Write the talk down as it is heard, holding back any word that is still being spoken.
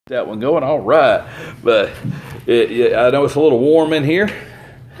That one going all right, but I know it's a little warm in here,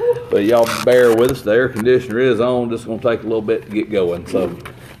 but y'all bear with us. The air conditioner is on. Just going to take a little bit to get going, so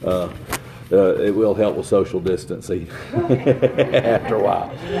it will help with social distancing after a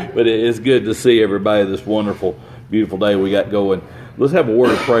while. But it is good to see everybody this wonderful, beautiful day we got going. Let's have a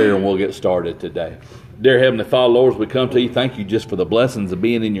word of prayer and we'll get started today. Dear Heavenly Father, Lord, as we come to you, thank you just for the blessings of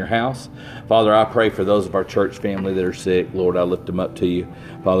being in your house. Father, I pray for those of our church family that are sick. Lord, I lift them up to you.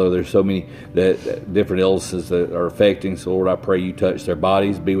 Father, there's so many different illnesses that are affecting. So, Lord, I pray you touch their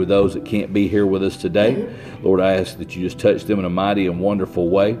bodies. Be with those that can't be here with us today. Lord, I ask that you just touch them in a mighty and wonderful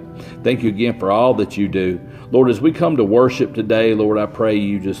way. Thank you again for all that you do. Lord, as we come to worship today, Lord, I pray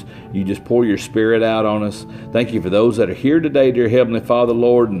you just pour your Spirit out on us. Thank you for those that are here today, dear Heavenly Father,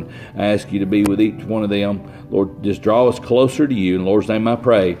 Lord, and I ask you to be with each one of them. Lord, just draw us closer to you. In the Lord's name I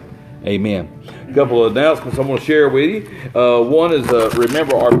pray. Amen. A couple of announcements I'm going to share with you. One is,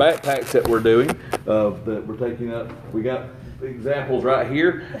 remember our backpacks that we're doing, that we're taking up. We got examples right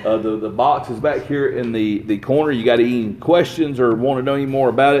here. The box is back here in the corner. You got any questions or want to know any more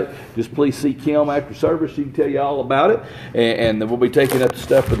about it, just please see Kim after service. She can tell you all about it. And then we'll be taking up the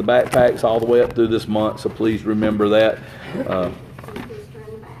stuff for the backpacks all the way up through this month, so please remember that.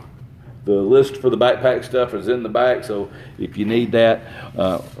 The list for the backpack stuff is in the back, so if you need that,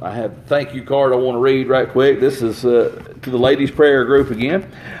 I have a thank you card I want to read right quick. This is to the ladies' prayer group again.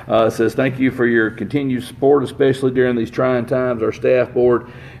 It says, thank you for your continued support, especially during these trying times. Our staff,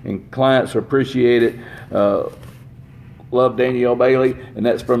 board, and clients appreciate it. Love Danielle Bailey, and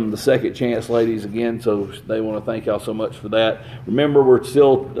that's from the Second Chance ladies again, so they want to thank y'all so much for that. Remember, we're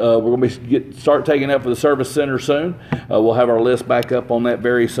going to start taking up for the service center soon. We'll have our list back up on that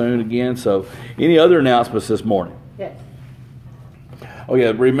very soon again. So, any other announcements this morning? Yes. Oh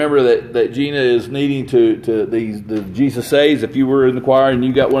yeah, remember that Gina is needing the Jesus Saves. If you were in the choir and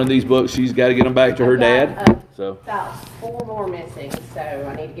you got one of these books, she's got to get them back to her dad. So about 4 more missing, so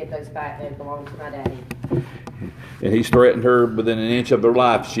I need to get those back. They belong to my daddy. And he's threatened her within an inch of her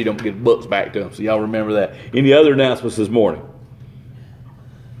life if she don't get books back to him. So y'all remember that. Any other announcements this morning?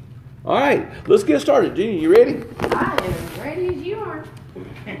 All right, let's get started. Gina, you ready? I am as ready as you are.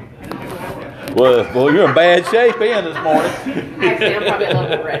 Well, you're in bad shape this morning. Actually, I'm probably a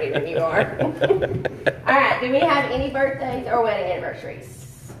little more ready than you are. All right, do we have any birthdays or wedding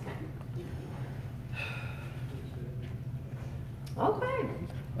anniversaries? Okay.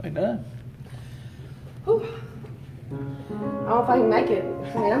 Ain't none. Whew. I don't know if I can make it. I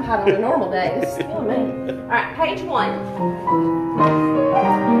mean, I'm hot on a normal day. This is killing me. All right, page 1.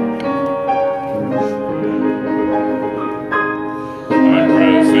 I'm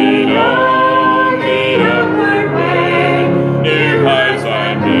pressing on the upward way, near heights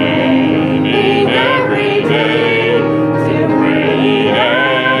I'm gaining every day, still praying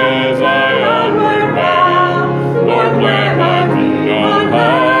as I onward bound. Lord, plant my feet on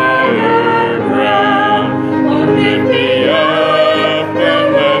higher ground. Lord, lift me up and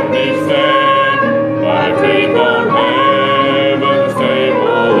let me stand, my faith on heaven's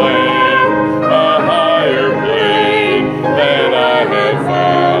stable land, a higher plane than I have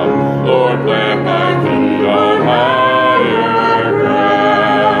found. Lord, plant my feet on higher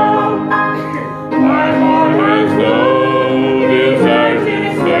ground. My heart has no desire to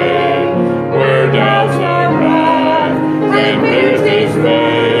stay where doubts arise and fears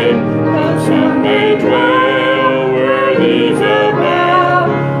dismay. Though some may dwell where these abound,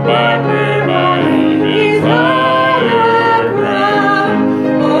 my prayer, my aim is higher ground.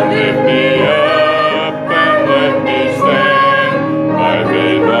 Lord, lift me up and let me stand, my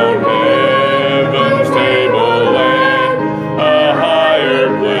faith on heaven's stable land, a higher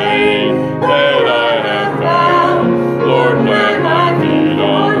plane that I have found. Lord, plant my feet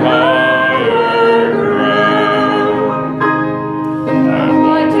on higher ground. I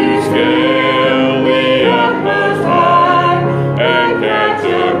want to scale the utmost high and catch a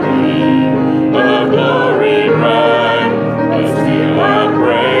gleam of glory bright, but still I'll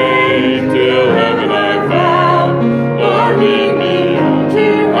pray till heaven I found. Lord, lead me on to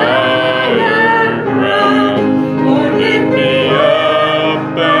higher ground. Lord, lift me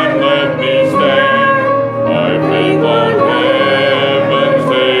up and let me stand, my faith on heaven's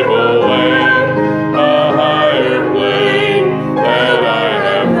stable land, a higher plane that I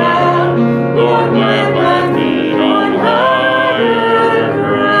have found. Lord, plant my feet on higher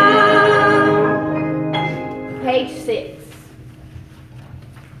ground. Page 6.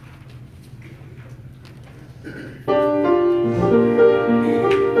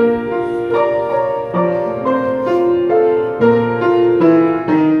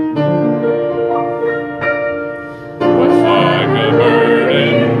 What's like a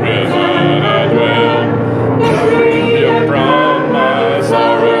burden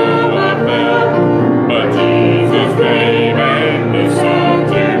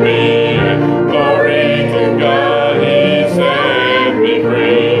me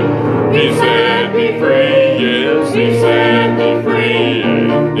free. He set me free, yes, He set me free.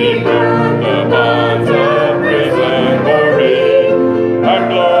 He broke the bonds of prison for me. I'm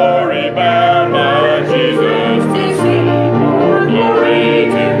glory bound, my Jesus to see. More glory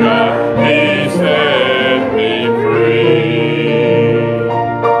to God, He set me free.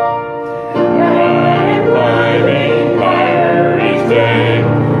 I'm climbing higher each day.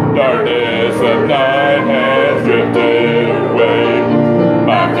 Darkness of night has drifted away.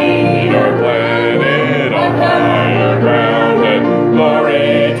 My feet are planted on higher ground, and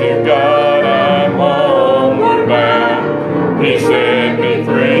glory to God, I'm homeward bound. He set me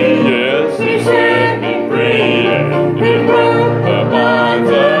free, yes, He set me free, and He broke the bonds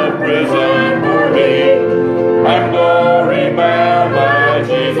of prison for me. I'm glory bound, my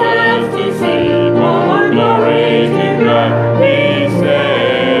Jesus to see. For glory to God, He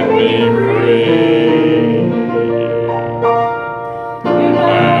set me free.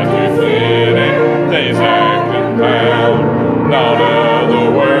 Sin and things I confound, not of the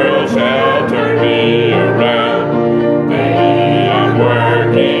world shall turn me around. Maybe I'm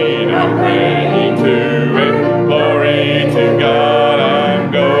working, I'm praying to it. Glory to God,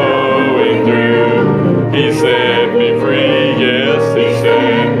 I'm going through. He set me free, yes, He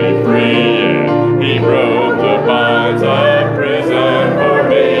set me free, and He broke the bonds of prison for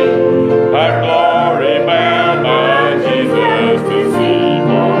me. I'm glory bound, my Jesus to see.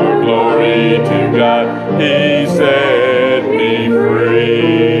 For glory to God, He set me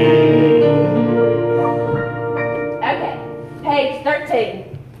free. Okay, page 13.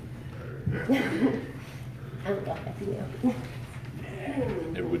 I'm glad you know.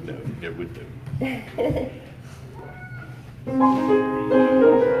 It would do, it would do.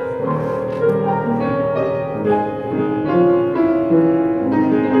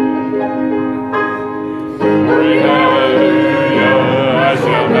 Glory, hallelujah, I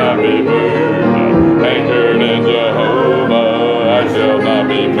shall not be moved. Anchored in Jehovah, I shall not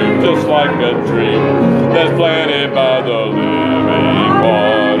be moved. Just like a tree that's planted by the living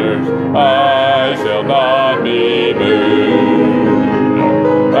waters, I shall not be moved.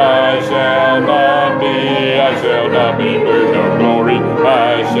 I shall not be moved. No glory,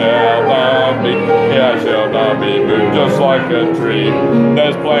 I shall not be moved. Just like a tree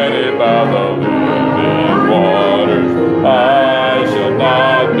that's planted by the living waters, I shall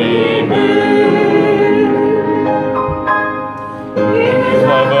not be moved. In His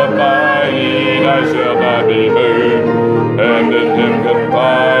love abiding, I shall not be moved. And in Him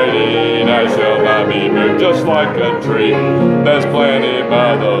confiding, I shall not be moved. Just like a tree that's planted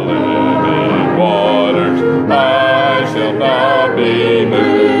by the living waters, I shall not be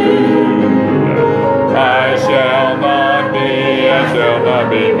moved. I shall not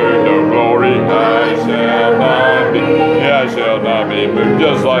be moved. No glory, I shall not be moved.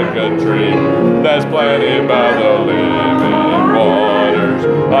 Just like a tree that's planted by the living waters,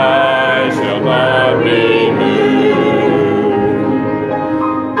 I shall not be moved.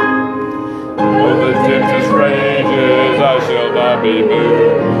 Though the tempest rages, I shall not be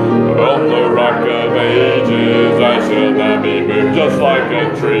moved. On the rock of ages, I shall not be moved. Just like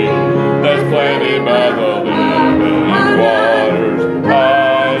a tree that's planted by the living waters,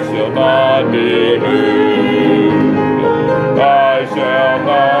 I shall not be moved. I shall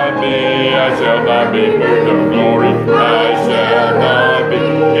not be moved. No glory, I shall not be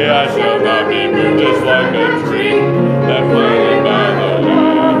moved. Just like a tree that's planted by the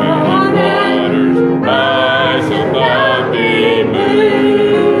living waters, I shall not be moved.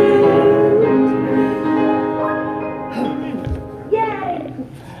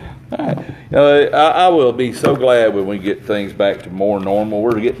 I will be so glad when we get things back to more normal.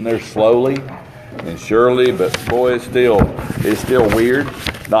 We're getting there slowly and surely, but boy, it's still weird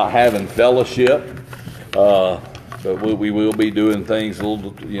not having fellowship. But we will be doing things a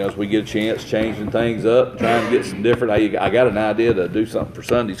little, as we get a chance, changing things up, trying to get some different. I got an idea to do something for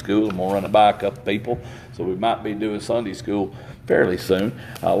Sunday school. I'm gonna run it by a couple people, so we might be doing Sunday school fairly soon.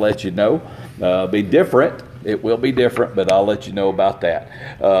 I'll let you know. Be different. It will be different, but I'll let you know about that.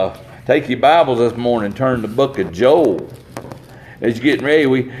 Take your Bibles this morning. Turn to the book of Joel. As you're getting ready,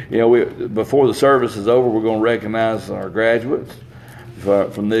 we before the service is over, we're going to recognize our graduates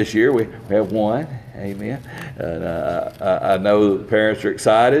from this year. We have one. Amen. And I know the parents are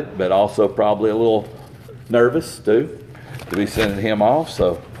excited, but also probably a little nervous too to be sending him off.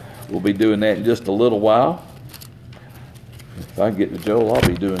 So we'll be doing that in just a little while. If I can get to Joel, I'll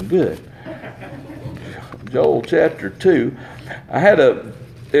be doing good. Joel chapter 2.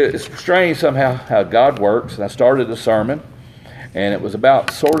 It's strange somehow how God works. And I started a sermon, and it was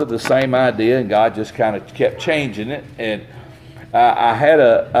about sort of the same idea, and God just kind of kept changing it. And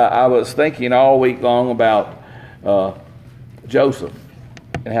I was thinking all week long about Joseph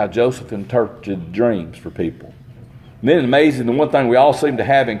and how Joseph interpreted dreams for people. And then amazing, the one thing we all seem to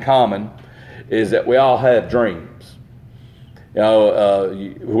have in common is that we all have dreams.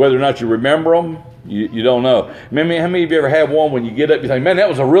 Whether or not you remember them, you don't know. How many of you ever had one when you get up, you think, man, that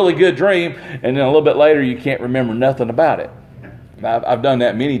was a really good dream, and then a little bit later you can't remember nothing about it? I've done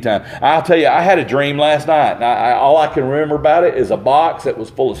that many times. I'll tell you, I had a dream last night, and all I can remember about it is a box that was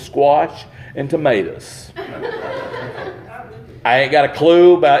full of squash and tomatoes. I ain't got a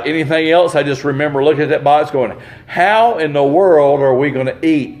clue about anything else. I just remember looking at that box going, how in the world are we going to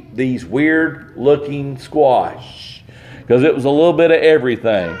eat these weird-looking squash? Because it was a little bit of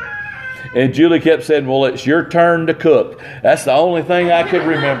everything. And Julie kept saying, well, it's your turn to cook. That's the only thing I could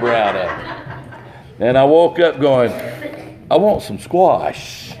remember out of it. And I woke up going, I want some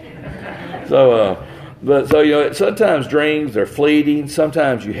squash. So sometimes dreams are fleeting.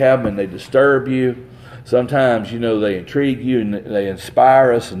 Sometimes you have them and they disturb you. Sometimes, they intrigue you and they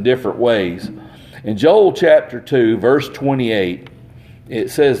inspire us in different ways. In Joel chapter 2, verse 28,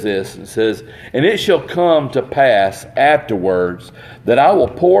 it says this. It says, and it shall come to pass afterwards that I will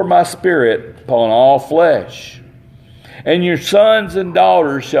pour my spirit upon all flesh. And your sons and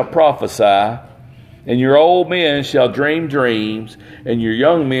daughters shall prophesy, and your old men shall dream dreams, and your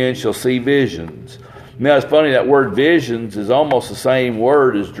young men shall see visions. Now, it's funny, that word visions is almost the same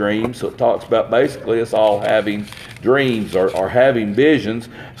word as dreams. So it talks about basically us all having dreams or having visions.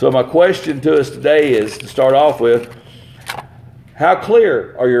 So my question to us today is, to start off with, how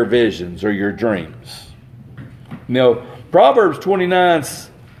clear are your visions or your dreams? Proverbs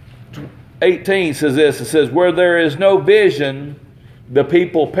 29:18 says this. It says, where there is no vision, the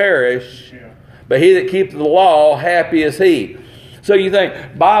people perish. But he that keepeth the law, happy is he. So you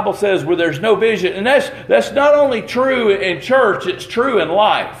think, Bible says where there's no vision. And that's not only true in church, it's true in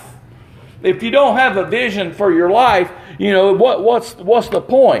life. If you don't have a vision for your life, what's the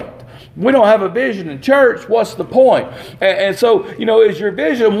point? We don't have a vision in church, what's the point? And so, is your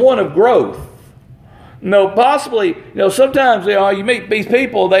vision one of growth? Possibly, sometimes you meet these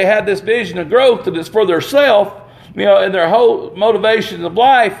people, they have this vision of growth that is for their self, and their whole motivation of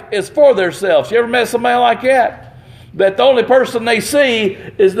life is for themselves. You ever met somebody like that? That the only person they see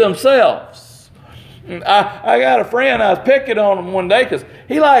is themselves. I got a friend, I was picking on him one day because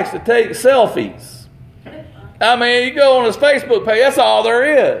he likes to take selfies. You go on his Facebook page, that's all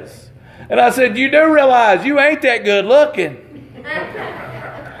there is. And I said, you do realize you ain't that good looking.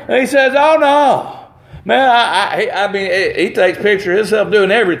 And he says, oh no. Man, he takes pictures of himself doing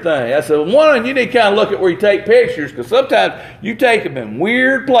everything. I said, one, you need to kind of look at where you take pictures, because sometimes you take them in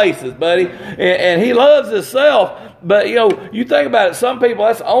weird places, buddy. And he loves himself. But, you think about it, some people,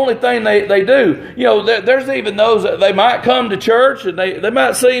 that's the only thing they do. There's even those that they might come to church and they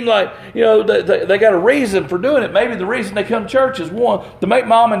might seem like, they got a reason for doing it. Maybe the reason they come to church is, one, to make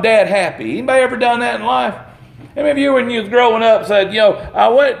mom and dad happy. Anybody ever done that in life? How many of you, when you was growing up, said, I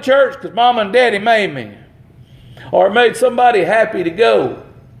went to church because mom and daddy made me? Or it made somebody happy to go?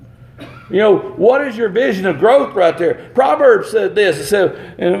 What is your vision of growth right there? Proverbs said this. It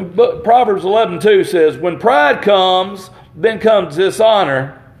says, in Proverbs 11:2 says, when pride comes, then comes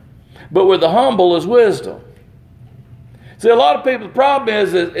dishonor, but with the humble is wisdom. See, a lot of people, the problem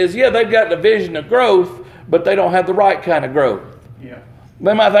is they've got the vision of growth, but they don't have the right kind of growth. Yeah.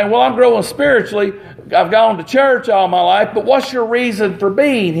 They might think, well, I'm growing spiritually. I've gone to church all my life, but what's your reason for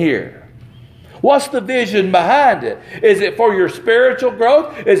being here? What's the vision behind it? Is it for your spiritual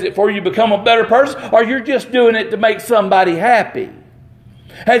growth? Is it for you to become a better person? Or you're just doing it to make somebody happy?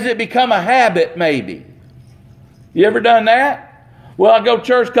 Has it become a habit maybe? You ever done that? Well, I go to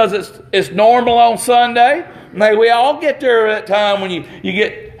church because it's normal on Sunday. Maybe we all get there at that time when you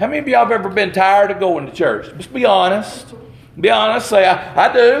get... How many of y'all have ever been tired of going to church? Just be honest. Be honest, say,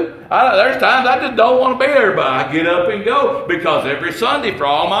 I do. There's times I just don't want to be there, but I get up and go, because every Sunday for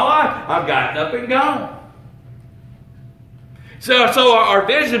all my life, I've gotten up and gone. So our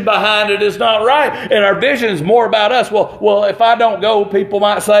vision behind it is not right, and our vision is more about us. Well, if I don't go, people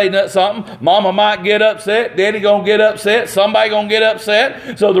might say something. Mama might get upset. Daddy gonna get upset. Somebody gonna get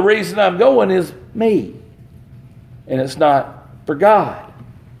upset. So the reason I'm going is me, and it's not for God.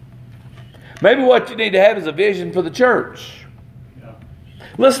 Maybe what you need to have is a vision for the church.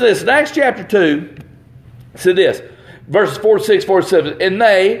 Listen to this. In Acts chapter 2, said this, verses 46, 47. And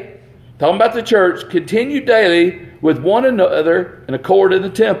they, talking about the church, continued daily with one another in accord in the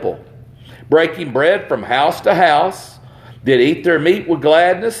temple, breaking bread from house to house, did eat their meat with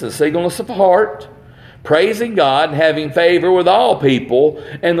gladness and singleness of heart, praising God and having favor with all people.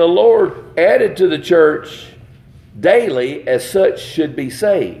 And the Lord added to the church daily, as such should be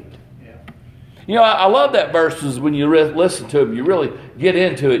saved. You know, I love that verses when you listen to them. You really get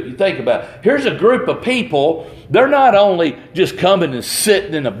into it. You think about it. Here's a group of people. They're not only just coming and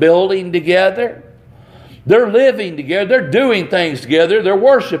sitting in a building together. They're living together. They're doing things together. They're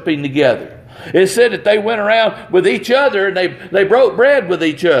worshiping together. It said that they went around with each other and they broke bread with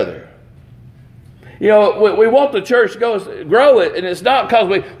each other. You know, we want the church to grow it, and it's not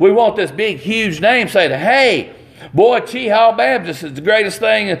because we want this big, huge name saying, hey, boy, Cheehaw Baptist is the greatest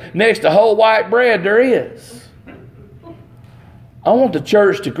thing next to whole white bread there is. I want the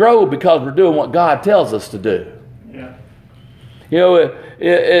church to grow because we're doing what God tells us to do. Yeah. You know,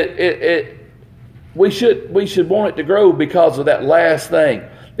 we should want it to grow because of that last thing.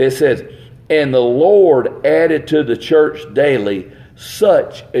 It says, and the Lord added to the church daily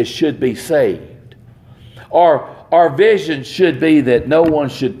such as should be saved. Our vision should be that no one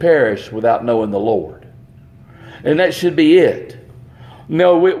should perish without knowing the Lord. And that should be it.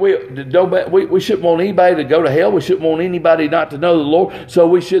 No, we shouldn't want anybody to go to hell. We shouldn't want anybody not to know the Lord.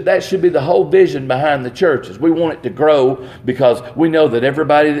 So that should be the whole vision behind the churches. We want it to grow because we know that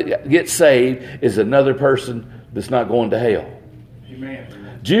everybody that gets saved is another person that's not going to hell.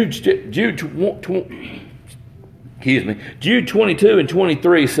 Amen. Jude 22 and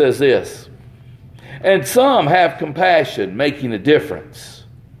 23 says this. And some have compassion, making a difference.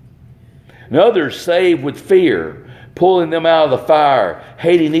 And others save with fear, pulling them out of the fire,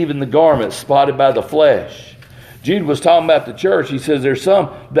 hating even the garments spotted by the flesh. Jude was talking about the church. He says there's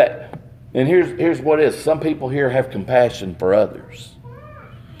some that, and here's what it is. Some people here have compassion for others.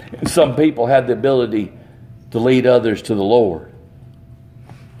 And some people have the ability to lead others to the Lord.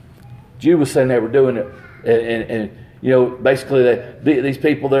 Jude was saying they were doing it, and you know, basically these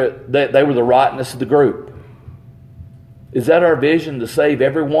people, they were the rottenness of the group. Is that our vision, to save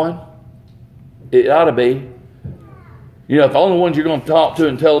everyone? It ought to be. You know, if the only ones you're going to talk to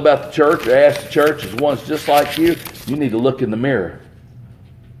and tell about the church or ask the church is ones just like you need to look in the mirror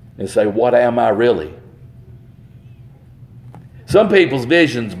and say, what am I really? Some people's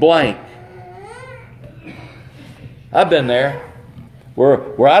vision's blank. I've been there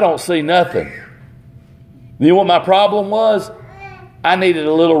where I don't see nothing. You know what my problem was? I needed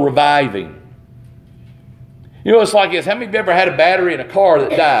a little reviving. You know, it's like this. How many of you ever had a battery in a car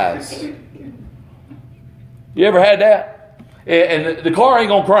that dies? You ever had that? And the car ain't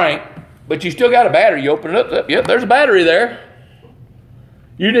going to crank, but you still got a battery. You open it up, yep, there's a battery there.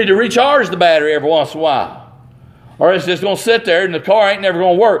 You need to recharge the battery every once in a while. Or it's just going to sit there and the car ain't never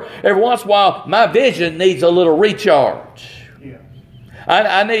going to work. Every once in a while, my vision needs a little recharge.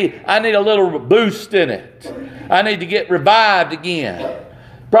 I need a little boost in it. I need to get revived again.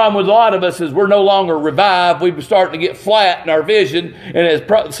 Problem with a lot of us is we're no longer revived. We're starting to get flat in our vision. And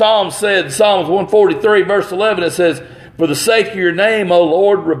as Psalms said, Psalms 143 verse 11, it says, for the sake of your name, O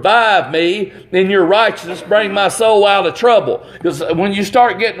Lord, revive me. In your righteousness, bring my soul out of trouble. Because when you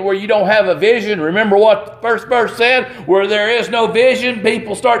start getting where you don't have a vision, remember what the first verse said? Where there is no vision,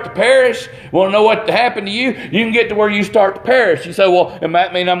 people start to perish. Want to know what happened to you? You can get to where you start to perish. You say, well, it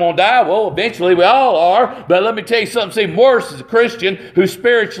might mean I'm going to die. Well, eventually we all are. But let me tell you something even worse as a Christian who's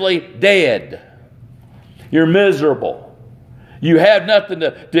spiritually dead. You're miserable. You have nothing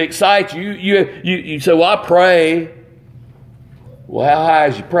to excite you. You say, well, I pray. Well, how high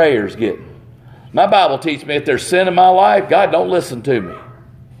is your prayers getting? My Bible teaches me if there's sin in my life, God don't listen to me.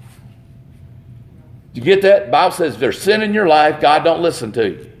 Did you get that? The Bible says if there's sin in your life, God don't listen to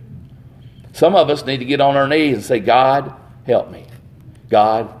you. Some of us need to get on our knees and say, God, help me.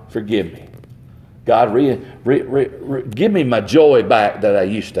 God, forgive me. God, give me my joy back that I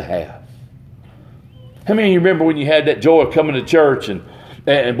used to have. How many of you remember when you had that joy of coming to church and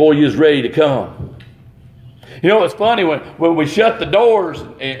boy, you was ready to come? You know, it's funny, when we shut the doors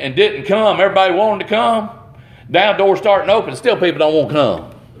and didn't come, everybody wanted to come. Now doors starting to open, still people don't want to come.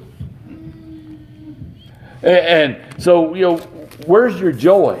 And so, you know, where's your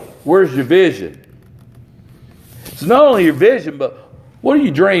joy? Where's your vision? It's not only your vision, but what are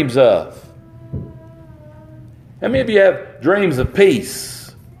your dreams of? How many of you have dreams of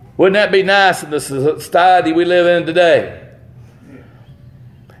peace? Wouldn't that be nice in the society we live in today?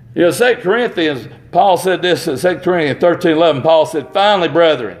 You know, 2 Corinthians, Paul said this in 2 Corinthians 13:11. Paul said, finally,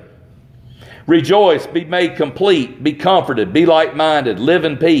 brethren, rejoice, be made complete, be comforted, be like-minded, live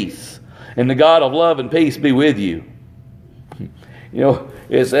in peace, and the God of love and peace be with you. You know,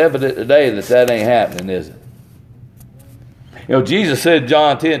 it's evident today that ain't happening, is it? You know, Jesus said in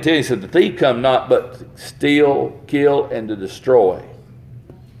John 10:10, he said, the thief come not but to steal, kill, and to destroy.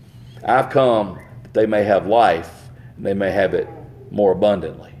 I've come that they may have life, and they may have it more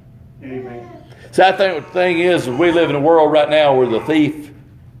abundantly. Amen. So I think the thing is, we live in a world right now where the thief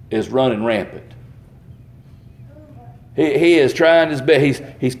is running rampant. He is trying his best.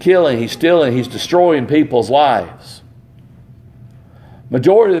 He's killing, he's stealing, he's destroying people's lives.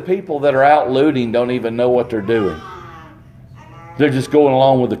 Majority of the people that are out looting don't even know what they're doing. They're just going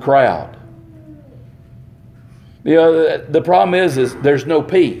along with the crowd. You know, the problem is there's no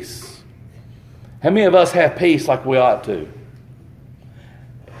peace. How many of us have peace like we ought to?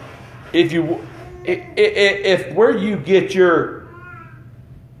 If where you get your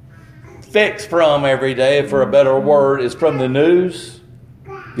fix from every day, for a better word, is from the news,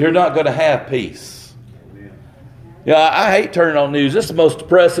 you're not going to have peace. Yeah, I hate turning on news. This is the most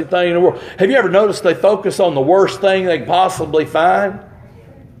depressing thing in the world. Have you ever noticed they focus on the worst thing they can possibly find?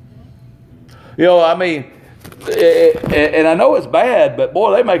 You know, I mean, and I know it's bad, but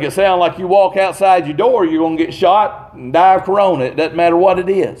boy, they make it sound like you walk outside your door, you're going to get shot and die of corona. It doesn't matter what it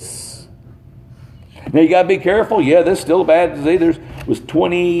is. Now, you got to be careful. Yeah, this is still a bad disease. There was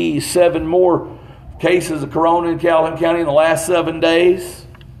 27 more cases of corona in Calhoun County in the last 7 days.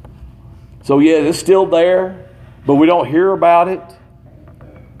 So, yeah, it's still there, but we don't hear about it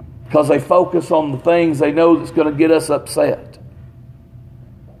because they focus on the things they know that's going to get us upset.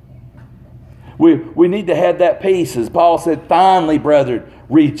 We need to have that peace. As Paul said, finally, brethren,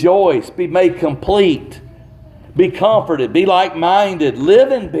 rejoice, be made complete, be comforted, be like-minded,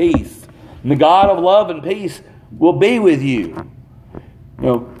 live in peace. And the God of love and peace will be with you. You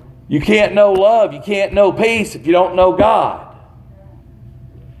know, you can't know love, you can't know peace if you don't know God.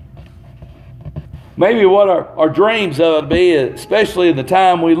 Maybe what our dreams ought to be, especially in the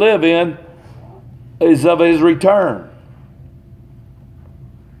time we live in, is of His return.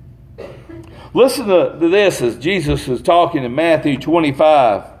 Listen to this as Jesus is talking in Matthew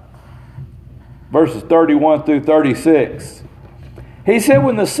 25, verses 31 through 36. He said,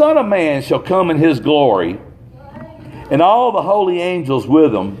 when the Son of Man shall come in His glory, and all the holy angels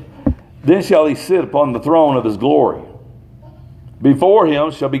with Him, then shall He sit upon the throne of His glory. Before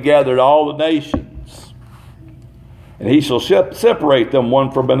Him shall be gathered all the nations, and He shall separate them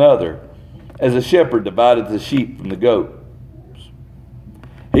one from another, as a shepherd divideth the sheep from the goat.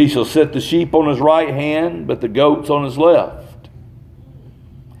 He shall set the sheep on His right hand, but the goats on His left.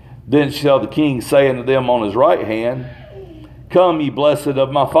 Then shall the King say unto them on His right hand, come, ye blessed of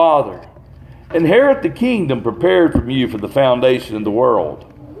my Father, inherit the kingdom prepared from you from the foundation of the world.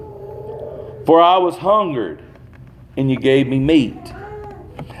 For I was hungered, and you gave me meat.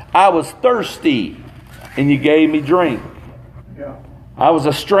 I was thirsty, and you gave me drink. I was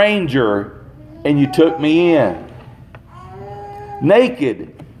a stranger, and you took me in.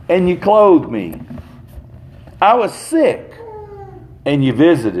 Naked, and you clothed me. I was sick, and you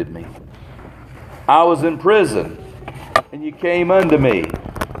visited me. I was in prison, and you came unto me.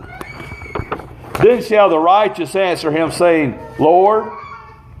 Then shall the righteous answer Him, saying, Lord,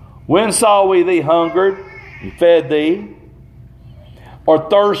 when saw we thee hungered, and fed thee, or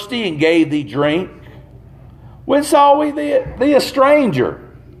thirsty, and gave thee drink? When saw we thee a stranger,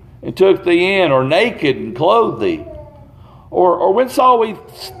 and took thee in, or naked, and clothed thee? Or when saw we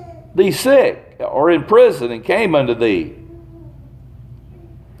thee sick, or in prison, and came unto thee?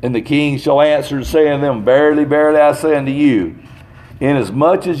 And the King shall answer and say unto them, verily, verily, I say unto you,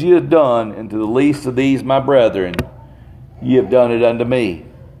 inasmuch as ye have done unto the least of these my brethren, ye have done it unto me.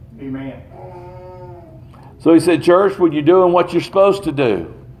 Amen. So he said, church, when you're doing what you're supposed to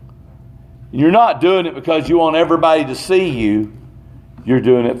do, you're not doing it because you want everybody to see you, you're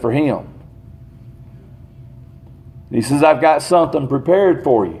doing it for Him. He says, I've got something prepared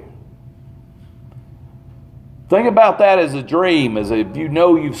for you. Think about that as a dream, as if you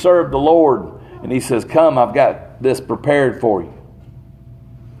know you've served the Lord, and He says, come, I've got this prepared for you.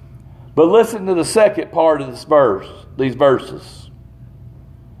 But listen to the second part of this verse, these verses.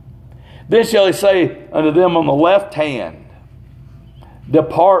 Then shall He say unto them on the left hand,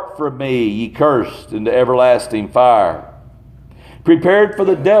 depart from me, ye cursed, into everlasting fire, prepared for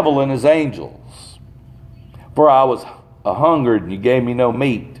the devil and his angels. For I was a hungered, and you gave me no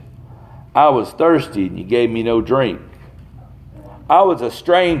meat. I was thirsty, and you gave me no drink. I was a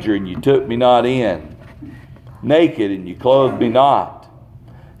stranger, and you took me not in. Naked, and you clothed me not.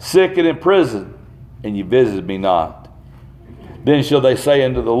 Sick and in prison, and you visited me not. Then shall they say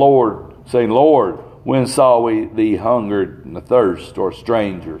unto the Lord, saying, Lord, when saw we thee hungered and athirst, or a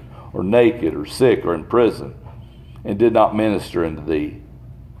stranger, or naked, or sick, or in prison, and did not minister unto thee?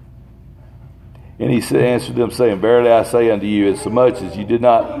 And He answered them, saying, verily I say unto you, insomuch as you did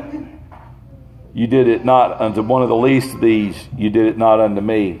it not unto one of the least of these, you did it not unto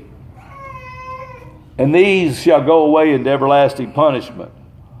me. And these shall go away into everlasting punishment,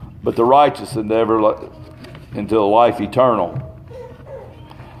 but the righteous into life eternal.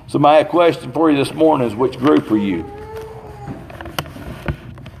 So my question for you this morning is, which group are you?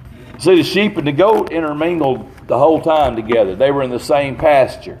 See, the sheep and the goat intermingled the whole time together. They were in the same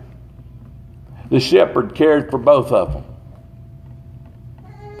pasture. The shepherd cared for both of them.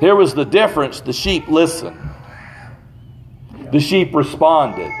 Here was the difference. The sheep listened. The sheep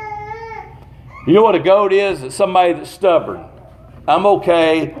responded. You know what a goat is? It's somebody that's stubborn. I'm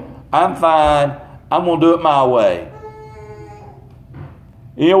okay. I'm fine. I'm going to do it my way.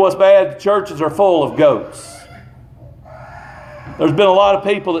 You know what's bad? The churches are full of goats. There's been a lot of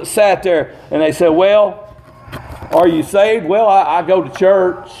people that sat there and they said, well, are you saved? Well, I go to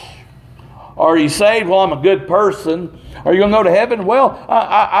church. Are you saved? Well, I'm a good person. Are you going to go to heaven? Well,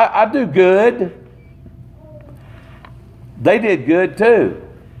 I do good. They did good too.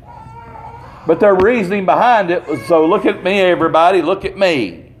 But their reasoning behind it was, so look at me, everybody, look at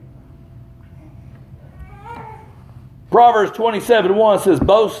me. Proverbs 27:1 says,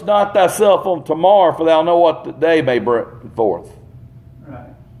 boast not thyself on tomorrow, for thou know what the day may bring forth. Right.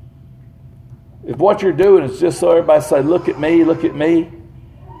 If what you're doing is just so everybody say, look at me,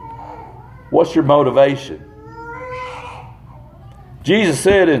 what's your motivation? Jesus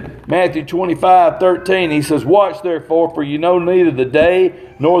said in Matthew 25:13, He says, watch therefore, for you know neither the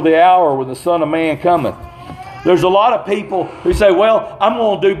day nor the hour when the Son of Man cometh. There's a lot of people who say, well, I'm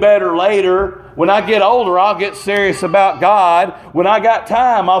going to do better later. When I get older, I'll get serious about God. When I got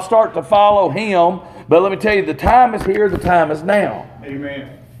time, I'll start to follow Him. But let me tell you, the time is here, the time is now.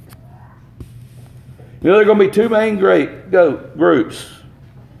 Amen. You know, there are going to be two main groups.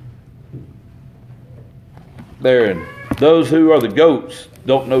 And those who are the goats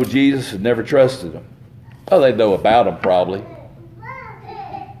don't know Jesus and never trusted Him. Oh, they know about Him probably.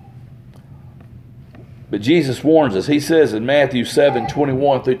 But Jesus warns us. He says in Matthew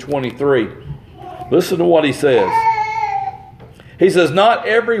 7:21-23, listen to what He says. He says, not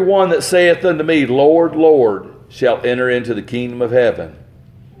every one that saith unto me, Lord, Lord, shall enter into the kingdom of heaven,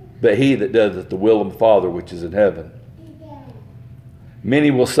 but he that doeth the will of the Father which is in heaven. Many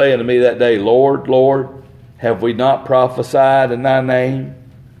will say unto me that day, Lord, Lord, have we not prophesied in Thy name?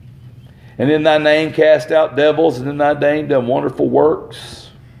 And in Thy name cast out devils, and in Thy name done wonderful works?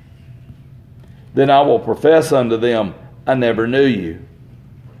 Then I will profess unto them, I never knew you.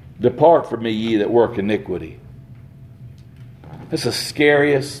 Depart from me, ye that work iniquity. That's the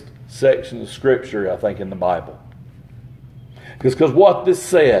scariest section of Scripture, I think, in the Bible. Because what this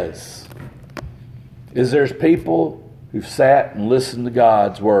says is there's people who've sat and listened to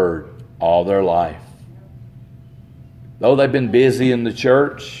God's Word all their life. Though they've been busy in the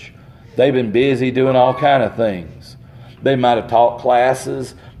church, they've been busy doing all kind of things. They might have taught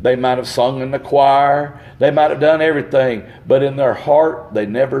classes. They might have sung in the choir. They might have done everything. But in their heart, they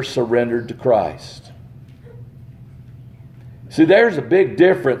never surrendered to Christ. See, there's a big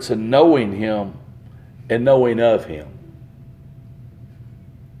difference in knowing Him and knowing of Him.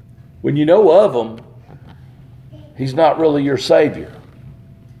 When you know of Him, He's not really your Savior.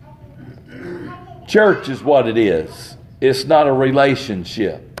 Church is what it is. It's not a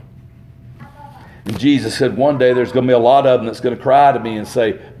relationship. And Jesus said one day there's going to be a lot of them that's going to cry to me and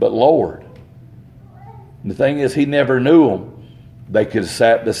say, but Lord. And the thing is, He never knew them. They could have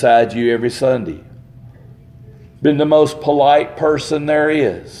sat beside you every Sunday. Been the most polite person there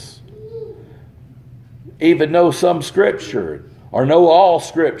is. Even know some Scripture or know all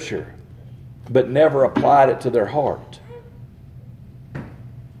Scripture, but never applied it to their heart.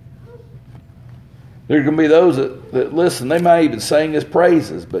 There are going to be those that listen. They might even sing His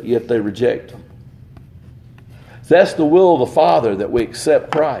praises, but yet they reject Him. That's the will of the Father, that we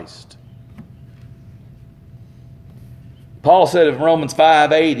accept Christ. Paul said in Romans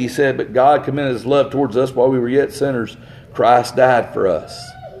 5:8, he said, but God commended His love towards us while we were yet sinners. Christ died for us.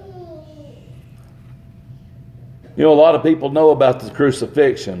 You know, a lot of people know about the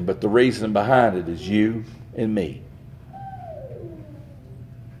crucifixion, but the reason behind it is you and me.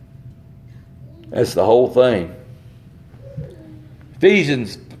 That's the whole thing.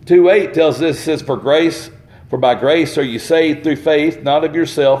 Ephesians 2:8 tells us, it says, For by grace are you saved through faith, not of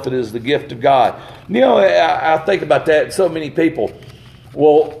yourself. It is the gift of God. You know, I think about that. So many people,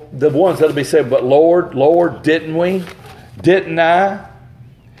 well, the ones that'll be saying, but Lord, Lord, didn't we? Didn't I?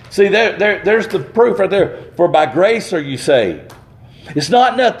 See, there's the proof right there. For by grace are you saved. It's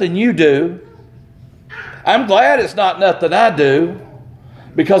not nothing you do. I'm glad it's not nothing I do,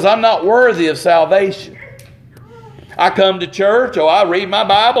 because I'm not worthy of salvation. I come to church, I read my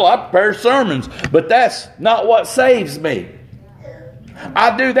Bible, I prepare sermons, but that's not what saves me.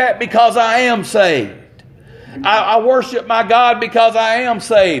 I do that because I am saved. I worship my God because I am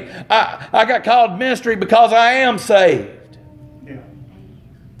saved. I got called ministry because I am saved. Yeah.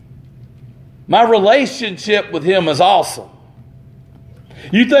 My relationship with Him is awesome.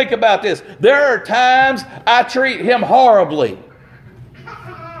 You think about this. There are times I treat Him horribly.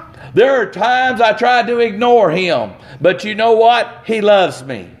 There are times I try to ignore Him. But you know what? He loves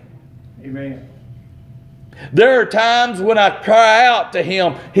me. Amen. There are times when I cry out to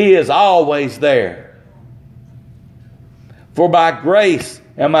Him. He is always there. For by grace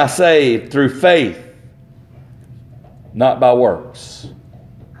am I saved through faith, not by works.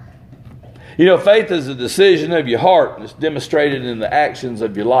 You know, faith is a decision of your heart, and it's demonstrated in the actions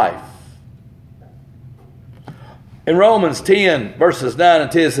of your life. In Romans 10, verses 9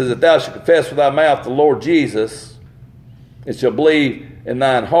 and 10, it says, "If thou shalt confess with thy mouth the Lord Jesus, and shalt believe in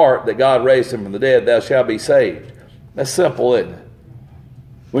thine heart that God raised Him from the dead, thou shalt be saved." That's simple, isn't it?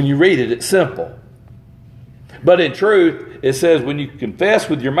 When you read it, it's simple. But in truth, it says when you confess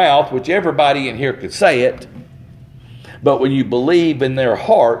with your mouth, which everybody in here could say it, but when you believe in their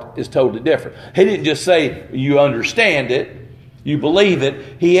heart, it's totally different. He didn't just say you understand it, you believe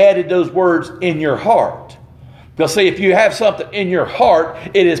it. He added those words in your heart. Because see, if you have something in your heart,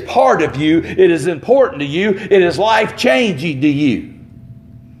 it is part of you, it is important to you, it is life-changing to you.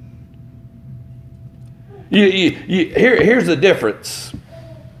 Here's the difference.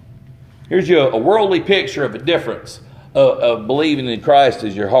 Here's a worldly picture of a difference of believing in Christ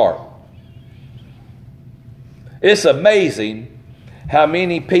as your heart. It's amazing how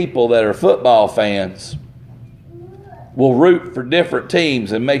many people that are football fans will root for different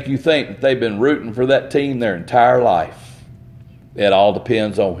teams and make you think that they've been rooting for that team their entire life. It all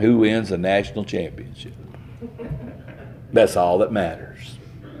depends on who wins the national championship. That's all that matters.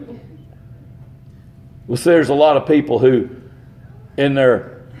 Well, see, there's a lot of people who, in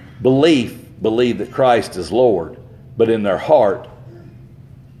their believe that Christ is Lord, but in their heart,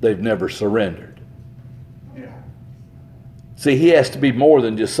 they've never surrendered. Yeah. See, He has to be more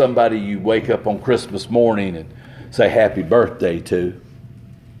than just somebody you wake up on Christmas morning and say happy birthday to.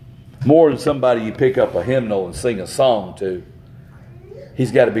 More than somebody you pick up a hymnal and sing a song to.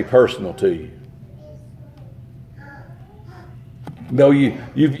 He's got to be personal to you. No, you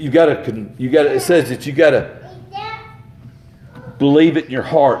got to. It says that you got to believe it in your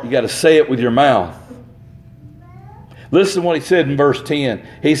heart. You got to say it with your mouth. Listen to what He said in verse 10.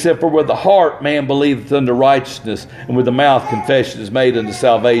 He said, "For with the heart man believeth unto righteousness, and with the mouth confession is made unto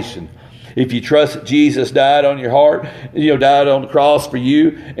salvation." If you trust that Jesus died on your heart, died on the cross for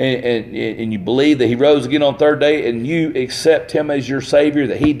you, and you believe that He rose again on the third day, and you accept Him as your Savior,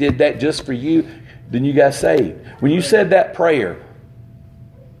 that He did that just for you, then you got saved. When you said that prayer,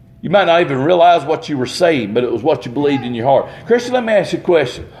 you might not even realize what you were saying, but it was what you believed in your heart. Christian, let me ask you a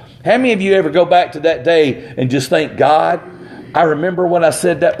question. How many of you ever go back to that day and just think, God, I remember when I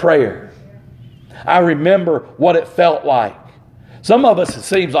said that prayer. I remember what it felt like. Some of us, it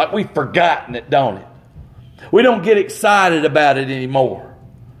seems like we've forgotten it, don't it? We don't get excited about it anymore.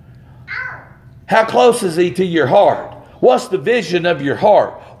 How close is He to your heart? What's the vision of your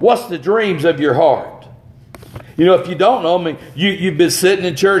heart? What's the dreams of your heart? If you don't know, you've been sitting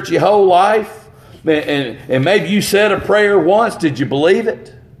in church your whole life, and maybe you said a prayer once. Did you believe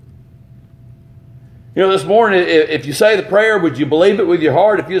it? This morning, if you say the prayer, would you believe it with your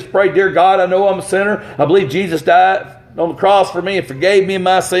heart? If you just pray, "Dear God, I know I'm a sinner. I believe Jesus died on the cross for me and forgave me of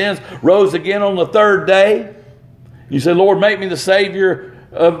my sins, rose again on the third day." You say, "Lord, make me the Savior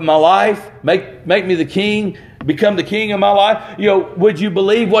of my life. Make me the King, become the King of my life." Would you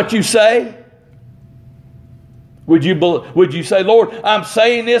believe what you say? Would you say, "Lord, I'm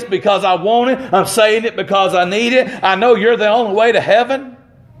saying this because I want it. I'm saying it because I need it. I know You're the only way to heaven"?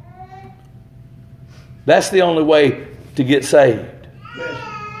 That's the only way to get saved.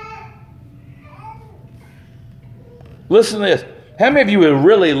 Listen to this. How many of you would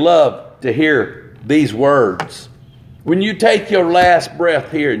really love to hear these words? When you take your last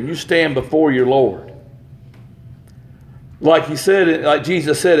breath here and you stand before your Lord. Like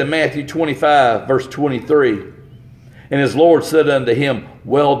Jesus said in Matthew 25, verse 23. "And His Lord said unto him,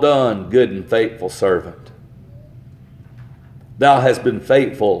 Well done, good and faithful servant. Thou hast been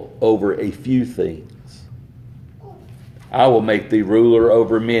faithful over a few things. I will make thee ruler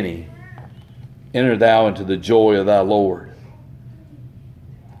over many. Enter thou into the joy of thy Lord."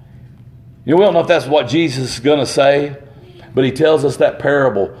 We don't know if that's what Jesus is going to say, but He tells us that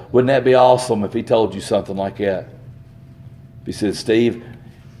parable. Wouldn't that be awesome if He told you something like that? If He said, "Steve,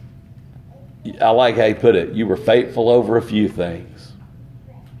 I like how He put it. You were faithful over a few things."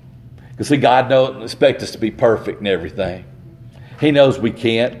 Because see, God doesn't expect us to be perfect in everything. He knows we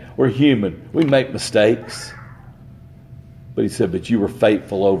can't. We're human. We make mistakes. But he said, but you were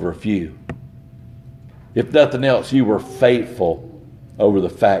faithful over a few. If nothing else, you were faithful over the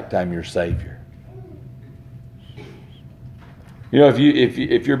fact I'm your Savior. You know,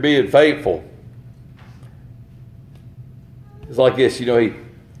 if you're being faithful, it's like this, you know,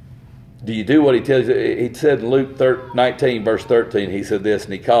 do you do what he tells you? He said in Luke 19, verse 13, he said this,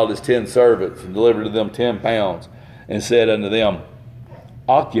 and he called his 10 servants and delivered to them 10 pounds and said unto them,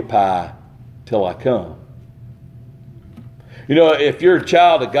 occupy till I come. You know, if you're a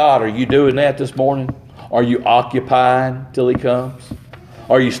child of God, are you doing that this morning? Are you occupying till he comes?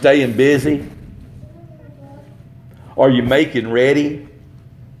 Are you staying busy? Are you making ready?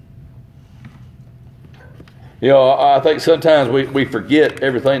 You know, I think sometimes we forget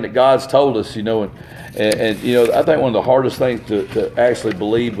everything that God's told us, you know, and you know, I think one of the hardest things to actually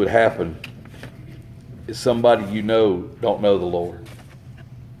believe would happen is somebody you know don't know the Lord.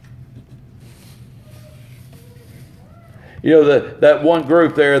 You know, that one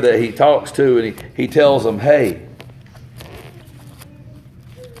group there that he talks to, and he tells them, hey,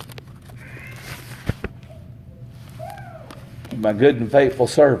 my good and faithful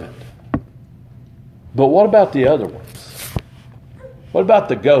servant. But what about the other ones? What about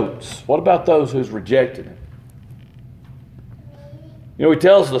the goats? What about those who's rejected him? You know, he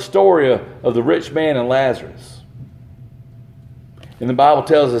tells the story of the rich man and Lazarus. And the Bible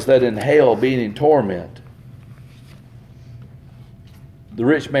tells us that in hell, being in torment, the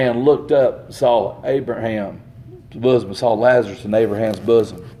rich man looked up and saw Abraham's bosom, saw Lazarus in Abraham's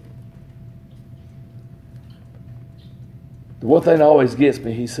bosom. The one thing that always gets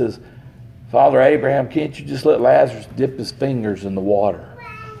me, he says, Father Abraham, can't you just let Lazarus dip his fingers in the water?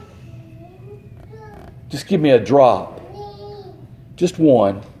 Just give me a drop. Just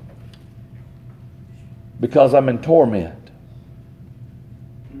one. Because I'm in torment.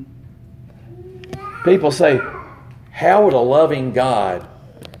 People say, how would a loving God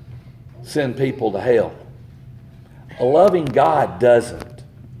send people to hell? A loving God doesn't.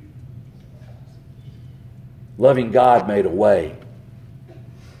 Loving God made a way.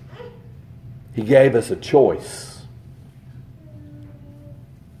 He gave us a choice.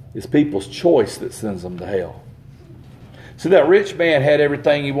 It's people's choice that sends them to hell. See, that rich man had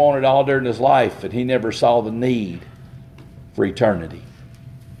everything he wanted all during his life, and he never saw the need for eternity.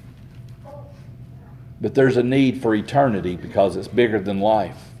 But there's a need for eternity because it's bigger than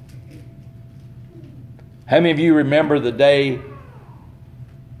life. How many of you remember the day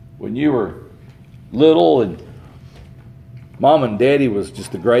when you were little and Mom and Daddy was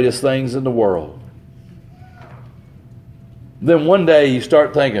just the greatest things in the world? Then one day you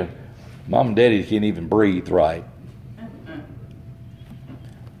start thinking, Mom and Daddy can't even breathe right.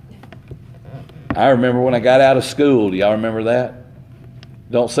 I remember when I got out of school. Do y'all remember that?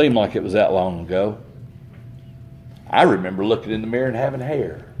 Don't seem like it was that long ago. I remember looking in the mirror and having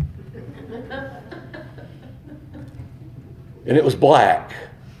hair. And it was black.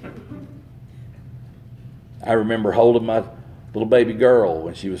 I remember holding my little baby girl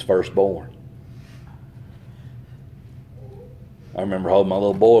when she was first born. I remember holding my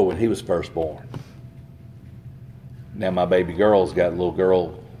little boy when he was first born. Now my baby girl's got little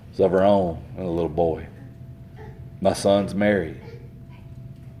girls of her own and a little boy. My son's married.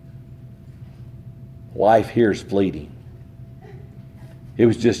 Life here is fleeting. It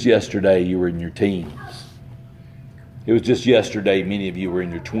was just yesterday you were in your teens. It was just yesterday many of you were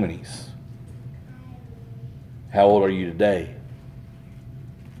in your 20s. How old are you today?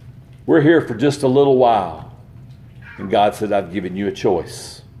 We're here for just a little while. And God said, I've given you a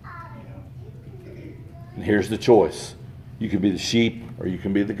choice. And here's the choice. You can be the sheep or you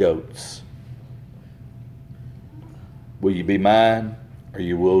can be the goats. Will you be mine or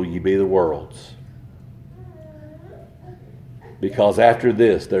will you be the world's? Because after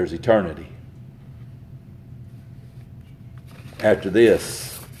this, there's eternity. After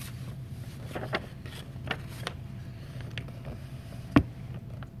this,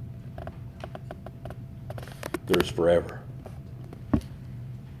 there's forever.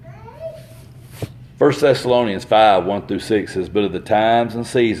 1 Thessalonians 5, 1 through 6 says, but of the times and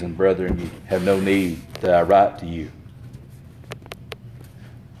seasons, brethren, you have no need that I write to you.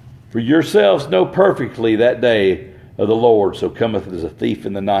 For yourselves know perfectly that day of the Lord, so cometh as a thief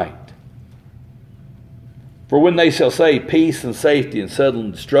in the night. For when they shall say, peace and safety and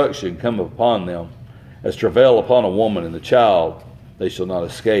sudden destruction come upon them, as travail upon a woman and the child, they shall not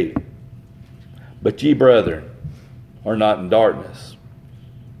escape. But ye, brethren, are not in darkness,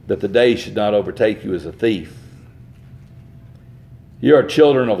 that the day should not overtake you as a thief. Ye are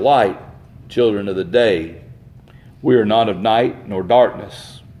children of light, children of the day. We are not of night nor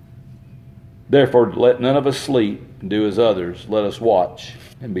darkness. Therefore, let none of us sleep and do as others. Let us watch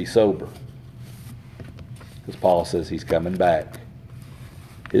and be sober. Because Paul says he's coming back.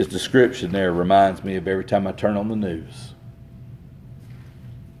 His description there reminds me of every time I turn on the news.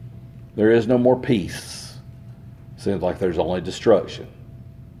 There is no more peace. Seems like there's only destruction.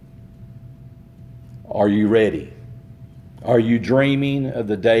 Are you ready? Are you dreaming of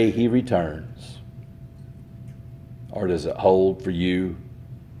the day he returns? Or does it hold for you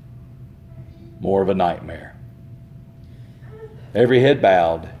more of a nightmare? Every head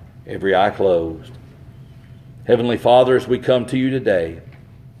bowed, every eye closed. Heavenly Father, as we come to you today,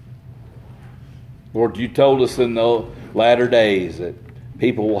 Lord, you told us in the latter days that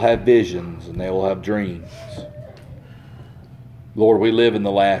people will have visions and they will have dreams. Lord, we live in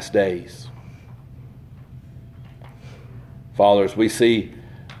the last days. Father, as we see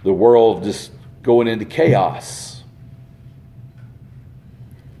the world just going into chaos,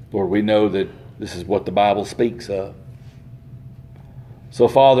 Lord, we know that this is what the Bible speaks of. So,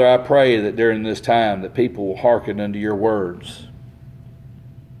 Father, I pray that during this time that people will hearken unto your words.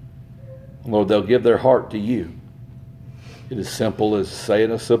 Lord, they'll give their heart to you. It is simple as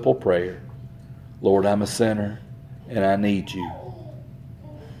saying a simple prayer. Lord, I'm a sinner and I need you.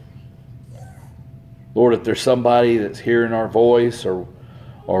 Lord, if there's somebody that's hearing our voice or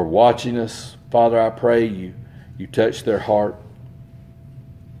watching us, Father, I pray you touch their heart.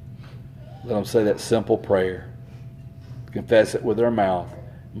 Let them say that simple prayer. Confess it with their mouth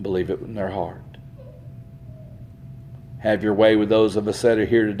and believe it in their heart. Have your way with those of us that are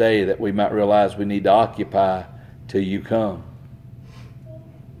here today, that we might realize we need to occupy till you come.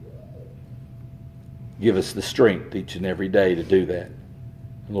 Give us the strength each and every day to do that. In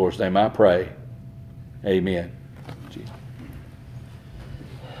the Lord's name I pray. Amen.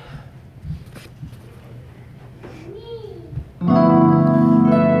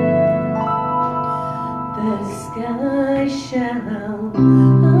 The sky shall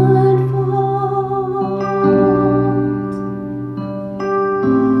unfold,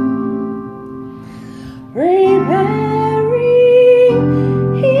 preparing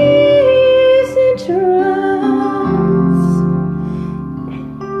his entrance.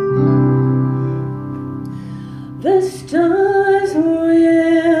 The stars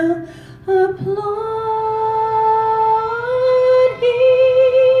will applaud him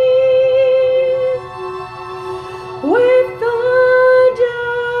with thunderous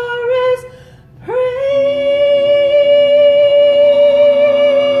praise.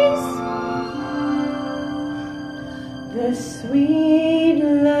 The sweet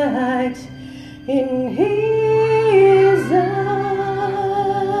light in his eyes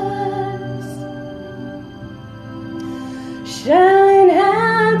shall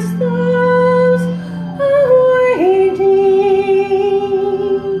enhance those awaiting,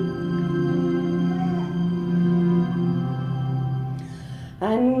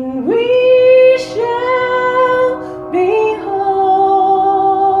 and we shall behold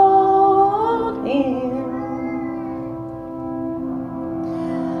him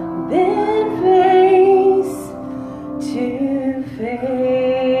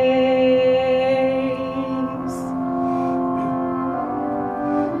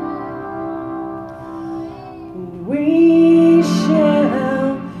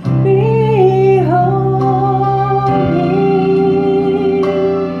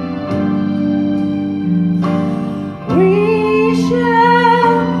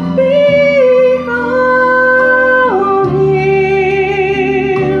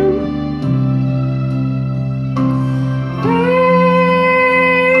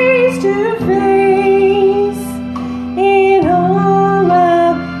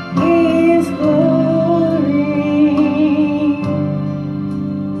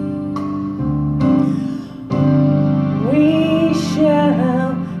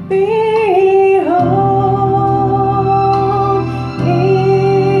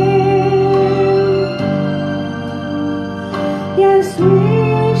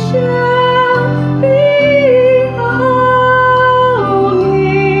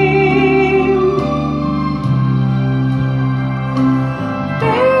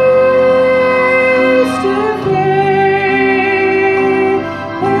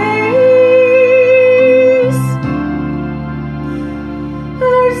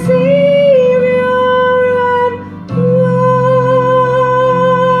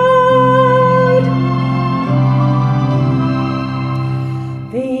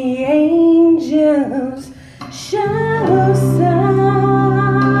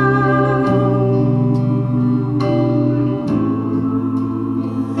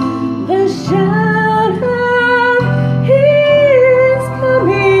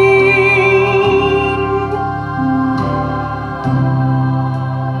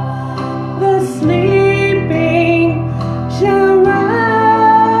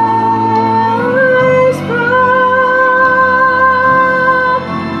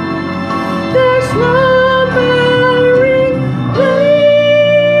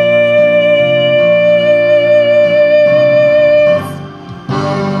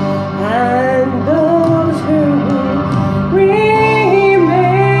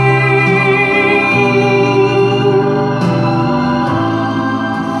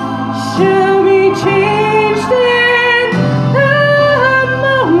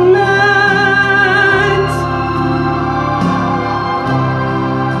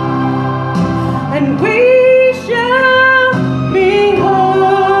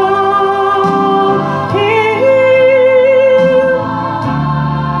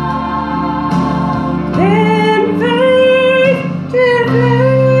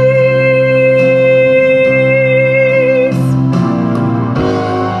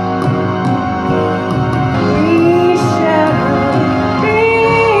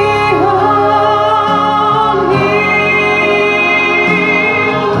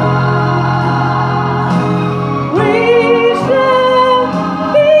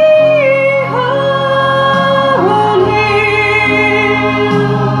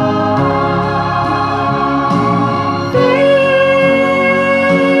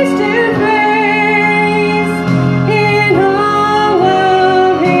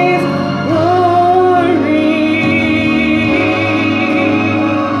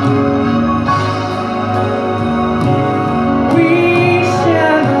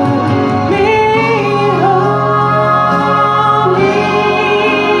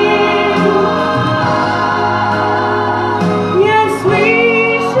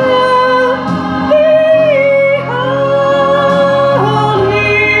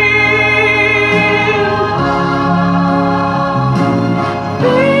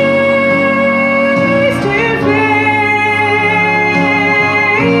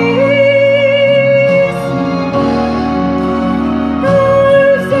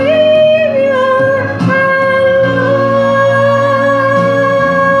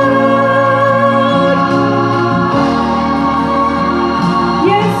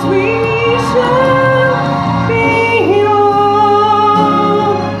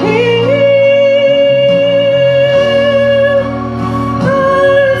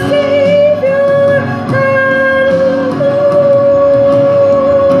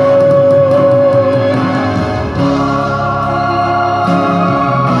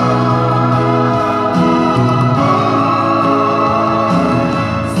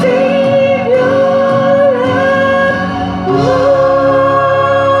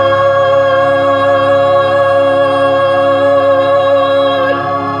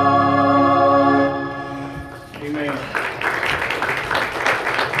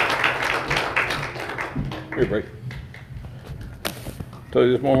So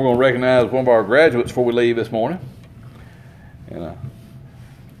this morning we're going to recognize one of our graduates before we leave this morning. And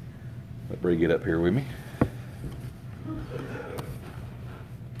let Bree get up here with me.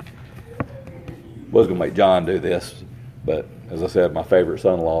 Was going to make John do this, but as I said, my favorite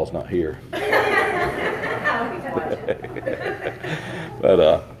son-in-law is not here.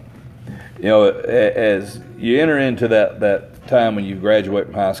 But you know, as you enter into that time when you graduate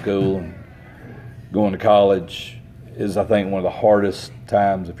from high school and going to college, is I think one of the hardest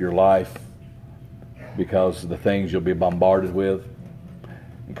times of your life because of the things you'll be bombarded with.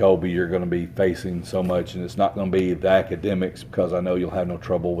 And Colby, you're going to be facing so much, and it's not going to be the academics, because I know you'll have no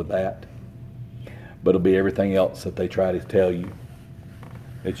trouble with that, but it'll be everything else that they try to tell you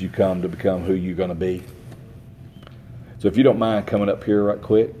as you come to become who you're going to be. So if you don't mind coming up here right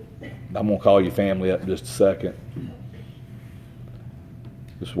quick, I'm going to call your family up in just a second.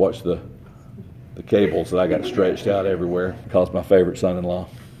 Just watch the cables that I got stretched out everywhere because my favorite son-in-law.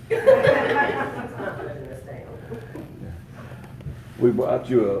 We brought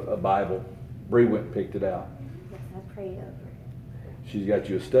you a Bible. Bree went and picked it out. Yes, I prayed over it. She's got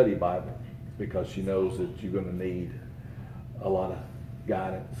you a study Bible because she knows that you're going to need a lot of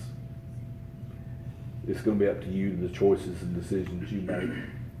guidance. It's going to be up to you, the choices and decisions you make.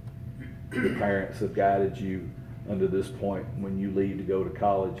 The parents have guided you under this point. When you leave to go to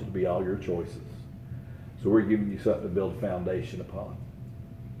college, it'll be all your choices. So we're giving you something to build a foundation upon.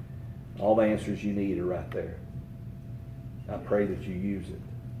 All the answers you need are right there. I pray that you use it.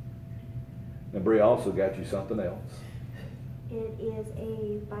 And Bree also got you something else. It is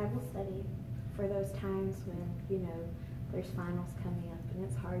a Bible study for those times when, there's finals coming up and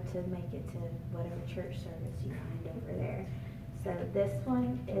it's hard to make it to whatever church service you find over there. So this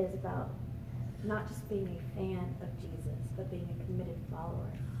one is about not just being a fan of Jesus, but being a committed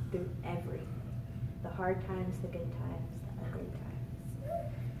follower through the hard times, the good times, the ugly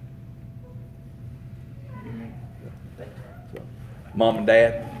times. Mom and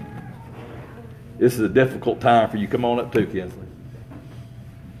Dad, this is a difficult time for you. Come on up too, Kinsley.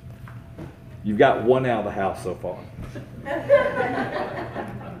 You've got one out of the house so far.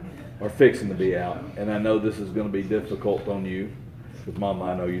 Or fixing to be out. And I know this is going to be difficult on you. Because, Mom,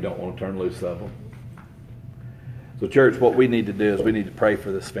 I know you don't want to turn loose of them. So, church, what we need to do is we need to pray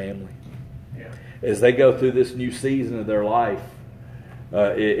for this family. As they go through this new season of their life,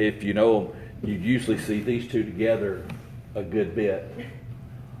 if you know them, you usually see these two together a good bit.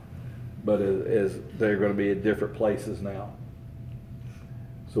 But as they're going to be at different places now.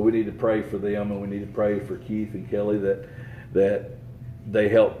 So we need to pray for them, and we need to pray for Keith and Kelly that they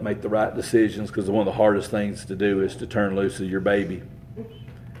help make the right decisions, because one of the hardest things to do is to turn loose of your baby.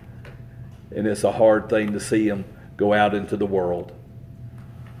 And it's a hard thing to see them go out into the world.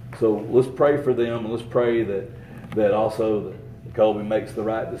 So let's pray for them, and let's pray that also that Colby makes the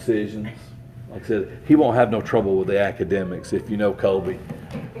right decisions. Like I said, he won't have no trouble with the academics. If you know Colby,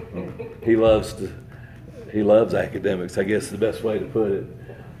 he loves academics, I guess is the best way to put it.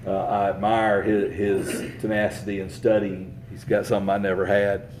 I admire his tenacity in studying. He's got something I never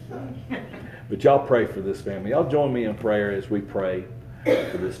had. But y'all pray for this family. Y'all join me in prayer as we pray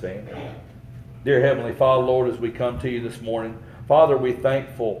for this family. Dear Heavenly Father, Lord, as we come to you this morning, Father, we're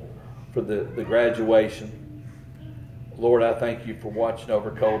thankful for the graduation. Lord, I thank you for watching over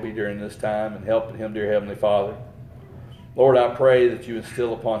Colby during this time and helping him, dear Heavenly Father. Lord, I pray that you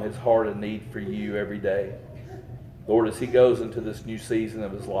instill upon his heart a need for you every day. Lord, as he goes into this new season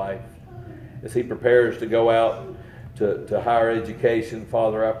of his life, as he prepares to go out to higher education,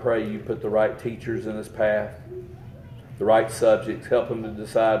 Father, I pray you put the right teachers in his path, the right subjects, help him to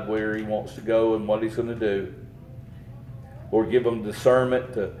decide where he wants to go and what he's going to do. Lord, give him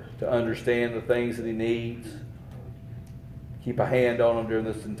discernment to understand the things that he needs. Keep a hand on him during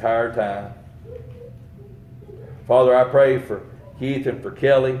this entire time. Father, I pray for Keith and for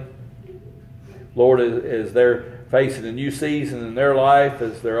Kelly. Lord, as they're facing a new season in their life,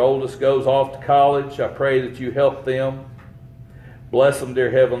 as their oldest goes off to college, I pray that you help them. Bless them, dear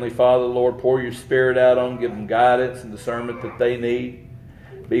Heavenly Father. Lord, pour your Spirit out on them. Give them guidance and discernment that they need.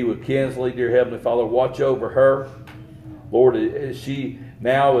 Be with Kinsley, dear Heavenly Father. Watch over her. Lord, as she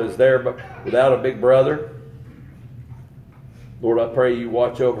now is there but without a big brother, Lord, I pray you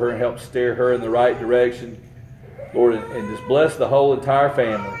watch over her and help steer her in the right direction. Lord, and just bless the whole entire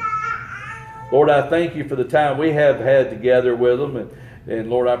family. Lord, I thank you for the time we have had together with them. And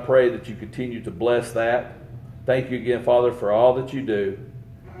Lord, I pray that you continue to bless that. Thank you again, Father, for all that you do.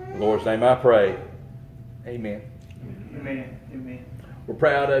 In the Lord's name I pray. Amen. Amen. Amen. We're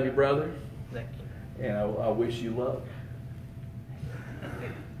proud of you, brother. Thank you. And I wish you luck.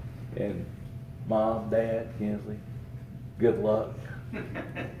 And Mom, Dad, Kinsley, good luck.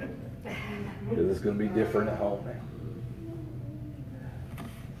 Because it's going to be different at home now.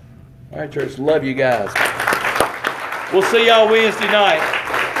 All right, church. Love you guys. We'll see y'all Wednesday night.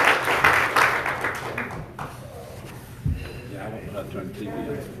 Yeah, I won't not turn the TV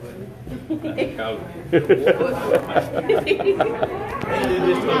on.